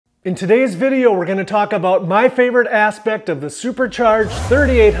In today's video, we're going to talk about my favorite aspect of the supercharged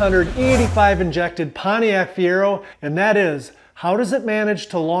 3800 E85 injected Pontiac Fiero, and that is, how does it manage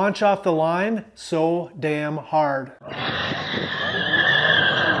to launch off the line so damn hard?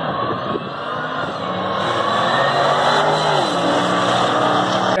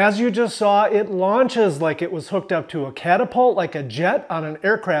 As you just saw, it launches like it was hooked up to a catapult, like a jet on an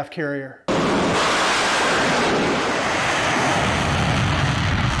aircraft carrier.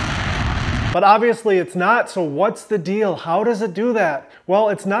 But obviously it's not, so what's the deal? How does it do that? Well,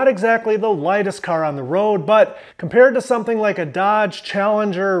 it's not exactly the lightest car on the road, but compared to something like a Dodge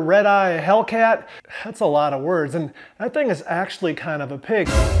Challenger, Red-Eye, a Hellcat, that's a lot of words, and that thing is actually kind of a pig.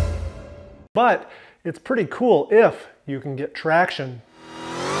 But it's pretty cool if you can get traction.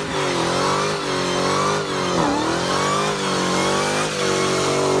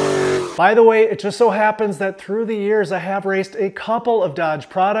 By the way, it just so happens that through the years I have raced a couple of Dodge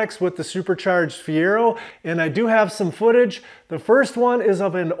products with the Supercharged Fiero, and I do have some footage. The first one is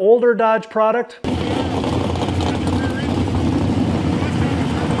of an older Dodge product.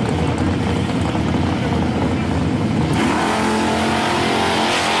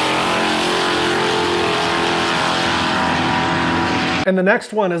 And the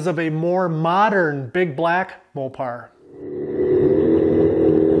next one is of a more modern big black Mopar.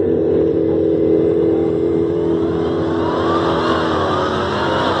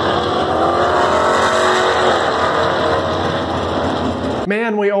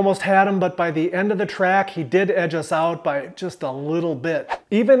 Man, we almost had him, but by the end of the track, he did edge us out by just a little bit.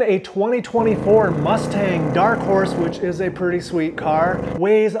 Even a 2024 Mustang Dark Horse, which is a pretty sweet car,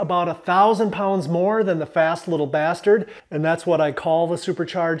 weighs about 1,000 pounds more than the fast little bastard, and that's what I call the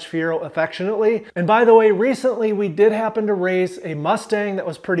Supercharged Fiero affectionately. And by the way, recently we did happen to race a Mustang that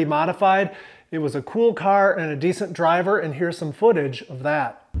was pretty modified. It was a cool car and a decent driver, and here's some footage of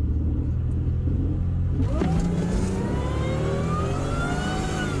that.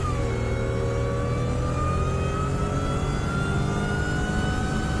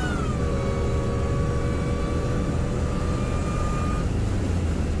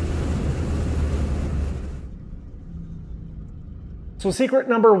 So secret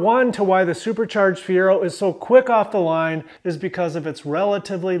number one to why the Supercharged Fiero is so quick off the line is because of its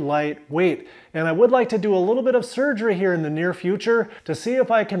relatively light weight. And I would like to do a little bit of surgery here in the near future to see if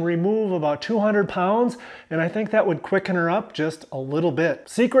I can remove about 200 pounds, and I think that would quicken her up just a little bit.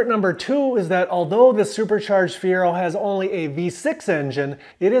 Secret number two is that although the Supercharged Fiero has only a V6 engine,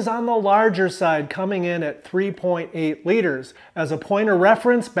 it is on the larger side, coming in at 3.8 liters. As a point of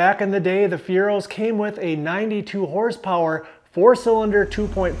reference, back in the day, the Fieros came with a 92 horsepower 4-cylinder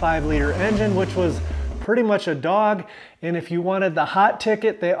 2.5 liter engine, which was pretty much a dog. And if you wanted the hot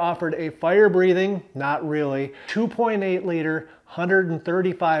ticket, they offered a fire-breathing, not really, 2.8 liter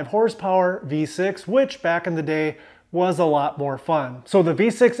 135 horsepower V6, which back in the day was a lot more fun. So the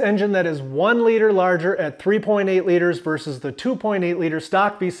V6 engine that is 1 liter larger at 3.8 liters versus the 2.8 liter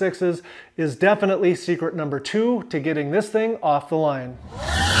stock V6s is definitely secret number two to getting this thing off the line.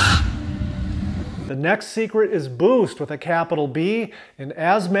 The next secret is boost with a capital B, and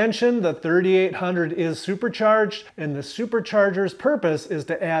as mentioned, the 3800 is supercharged, and the supercharger's purpose is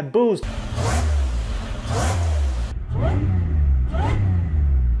to add boost,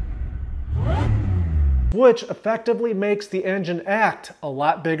 which effectively makes the engine act a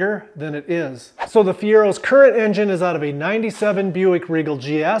lot bigger than it is. So the Fiero's current engine is out of a 97 Buick Regal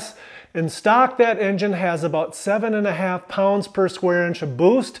GS. In stock, that engine has about 7.5 pounds per square inch of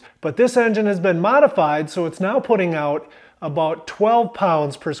boost, but this engine has been modified, so it's now putting out about 12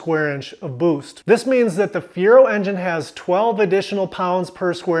 pounds per square inch of boost. This means that the Fiero engine has 12 additional pounds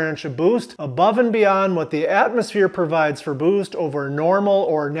per square inch of boost above and beyond what the atmosphere provides for boost over normal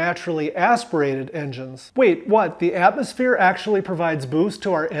or naturally aspirated engines. Wait, what? The atmosphere actually provides boost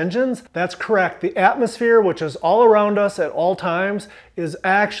to our engines? That's correct. The atmosphere, which is all around us at all times, is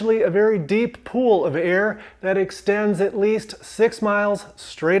actually a very deep pool of air that extends at least 6 miles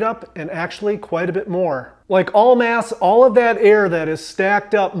straight up and actually quite a bit more. Like all mass, all of that air that is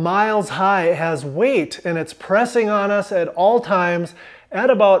stacked up miles high has weight, and it's pressing on us at all times at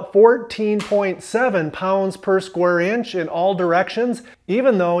about 14.7 pounds per square inch in all directions,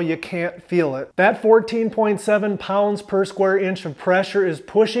 even though you can't feel it. That 14.7 pounds per square inch of pressure is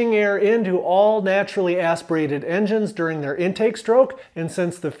pushing air into all naturally aspirated engines during their intake stroke, and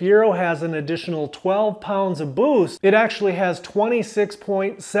since the Fiero has an additional 12 pounds of boost, it actually has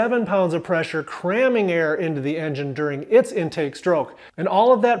 26.7 pounds of pressure cramming air into the engine during its intake stroke. And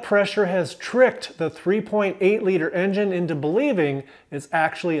all of that pressure has tricked the 3.8 liter engine into believing it's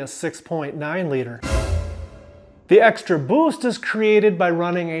actually a 6.9 liter. The extra boost is created by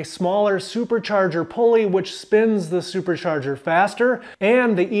running a smaller supercharger pulley which spins the supercharger faster,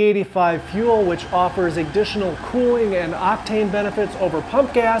 and the E85 fuel which offers additional cooling and octane benefits over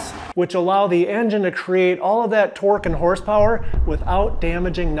pump gas, which allow the engine to create all of that torque and horsepower without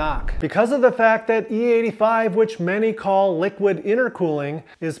damaging knock. Because of the fact that E85, which many call liquid intercooling,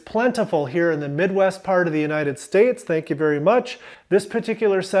 is plentiful here in the Midwest part of the United States, thank you very much, this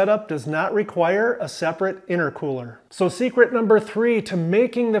particular setup does not require a separate intercooler. So secret number 3 to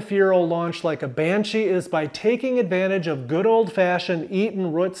making the Fiero launch like a Banshee is by taking advantage of good old-fashioned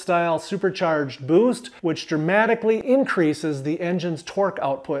Eaton root style supercharged boost, which dramatically increases the engine's torque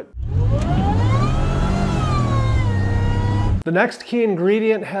output. The next key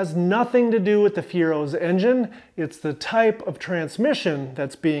ingredient has nothing to do with the Fiero's engine, it's the type of transmission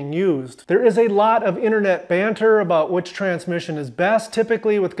that's being used. There is a lot of internet banter about which transmission is best,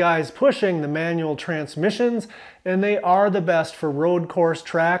 typically with guys pushing the manual transmissions, and they are the best for road course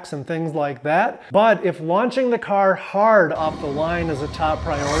tracks and things like that. But if launching the car hard off the line is a top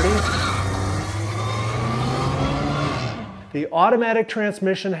priority, the automatic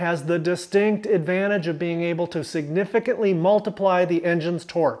transmission has the distinct advantage of being able to significantly multiply the engine's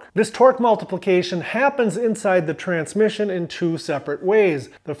torque. This torque multiplication happens inside the transmission in 2 separate ways.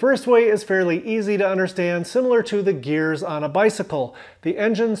 The first way is fairly easy to understand, similar to the gears on a bicycle. The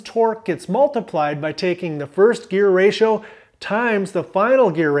engine's torque gets multiplied by taking the first gear ratio times the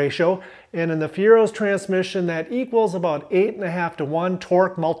final gear ratio, and in the Fiero's transmission that equals about 8.5 to 1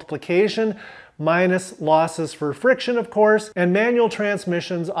 torque multiplication, minus losses for friction, of course, and manual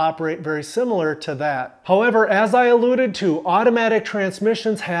transmissions operate very similar to that. However, as I alluded to, automatic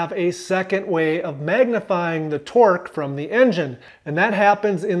transmissions have a second way of magnifying the torque from the engine, and that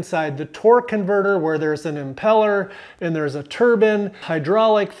happens inside the torque converter, where there's an impeller, and there's a turbine,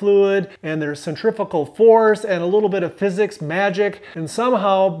 hydraulic fluid, and there's centrifugal force, and a little bit of physics magic, and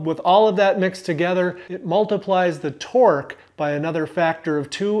somehow, with all of that mixed together, it multiplies the torque by another factor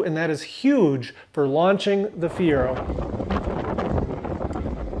of 2, and that is huge for launching the Fiero.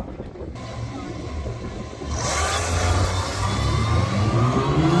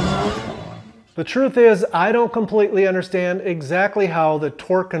 The truth is, I don't completely understand exactly how the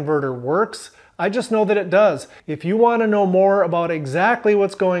torque converter works. I just know that it does. If you want to know more about exactly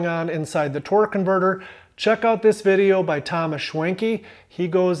what's going on inside the torque converter, check out this video by Thomas Schwenke. He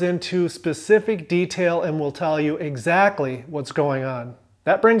goes into specific detail and will tell you exactly what's going on.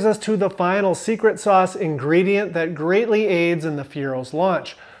 That brings us to the final secret sauce ingredient that greatly aids in the Fiero's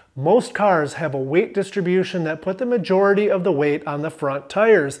launch. Most cars have a weight distribution that put the majority of the weight on the front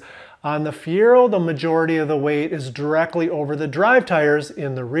tires. On the Fiero, the majority of the weight is directly over the drive tires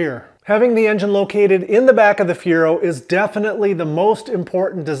in the rear. Having the engine located in the back of the Fiero is definitely the most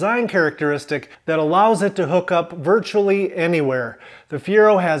important design characteristic that allows it to hook up virtually anywhere. The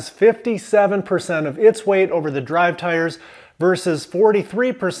Fiero has 57% of its weight over the drive tires versus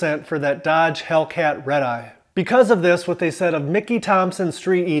 43% for that Dodge Hellcat Redeye. Because of this, with a set of Mickey Thompson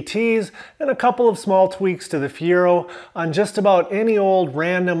Street ETs and a couple of small tweaks to the Fiero, on just about any old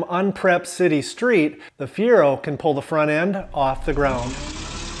random unprepped city street, the Fiero can pull the front end off the ground.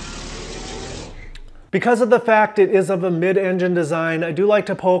 Because of the fact it is of a mid-engine design, I do like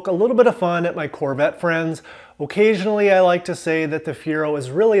to poke a little bit of fun at my Corvette friends. Occasionally I like to say that the Fiero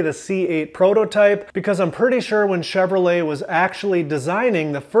is really the C8 prototype, because I'm pretty sure when Chevrolet was actually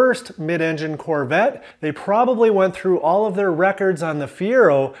designing the first mid-engine Corvette, they probably went through all of their records on the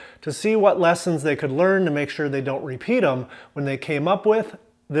Fiero to see what lessons they could learn to make sure they don't repeat them when they came up with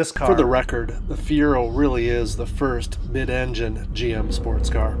this car. For the record, the Fiero really is the first mid-engine GM sports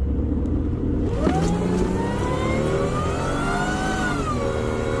car.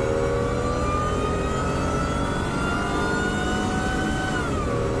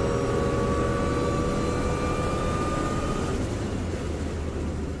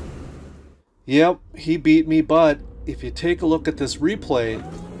 Yep, he beat me, but if you take a look at this replay,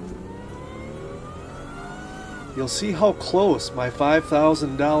 you'll see how close my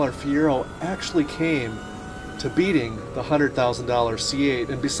 $5,000 Fiero actually came to beating the $100,000 C8.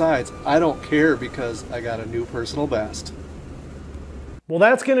 And besides, I don't care because I got a new personal best. Well,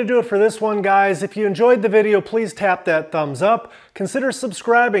 that's going to do it for this one, guys. If you enjoyed the video, please tap that thumbs up. Consider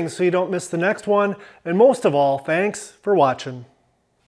subscribing so you don't miss the next one. And most of all, thanks for watching.